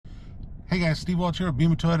Hey guys, Steve Welch here at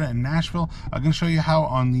Beaman Toyota in Nashville. I'm going to show you how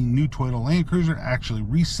on the new Toyota Land Cruiser to actually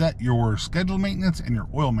reset your scheduled maintenance and your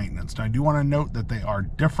oil maintenance. Now I do want to note that they are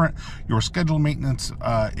different. Your scheduled maintenance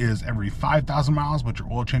is every 5,000 miles, but your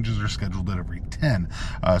oil changes are scheduled at every 10.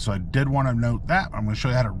 So I did want to note that. I'm going to show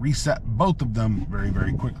you how to reset both of them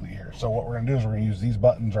very quickly here. So what we're going to do is we're going to use these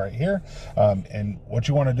buttons right here. And what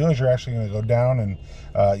you want to do is you're actually going to go down, and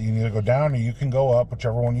you can either go down or you can go up,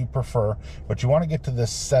 whichever one you prefer. But you want to get to this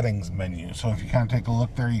settings menu. So if you kind of take a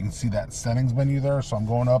look there, you can see that settings menu there. So I'm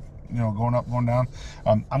going up, going up, going down.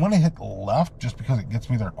 I'm going to hit left just because it gets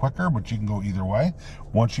me there quicker, but you can go either way.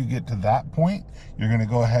 Once you get to that point, you're going to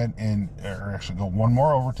go ahead and, or actually go one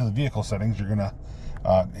more over to the vehicle settings. You're going to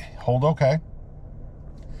hold OK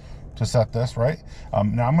to set this, right?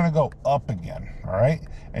 Now I'm going to go up again, all right?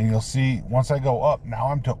 And you'll see once I go up, now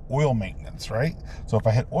I'm to oil maintenance, right? So if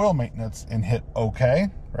I hit oil maintenance and hit OK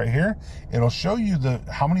right here, it'll show you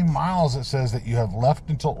how many miles it says that you have left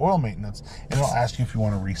until oil maintenance, and it'll ask you if you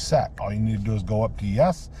want to reset. All you need to do is go up to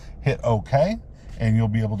yes, hit OK, and you'll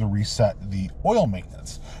be able to reset the oil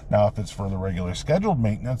maintenance. Now, if it's for the regular scheduled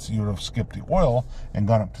maintenance, you would have skipped the oil and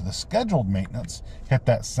gone up to the scheduled maintenance, hit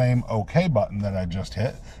that same OK button that I just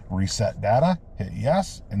hit, reset data, hit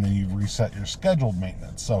yes, and then you've reset your scheduled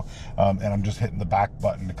maintenance. So, and I'm just hitting the back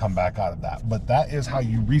button to come back out of that. But that is how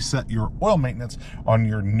you reset your oil maintenance on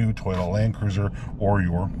your new Toyota Land Cruiser or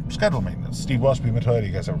your scheduled maintenance. Steve Welch, Beaman Toyota.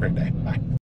 You guys have a great day. Bye.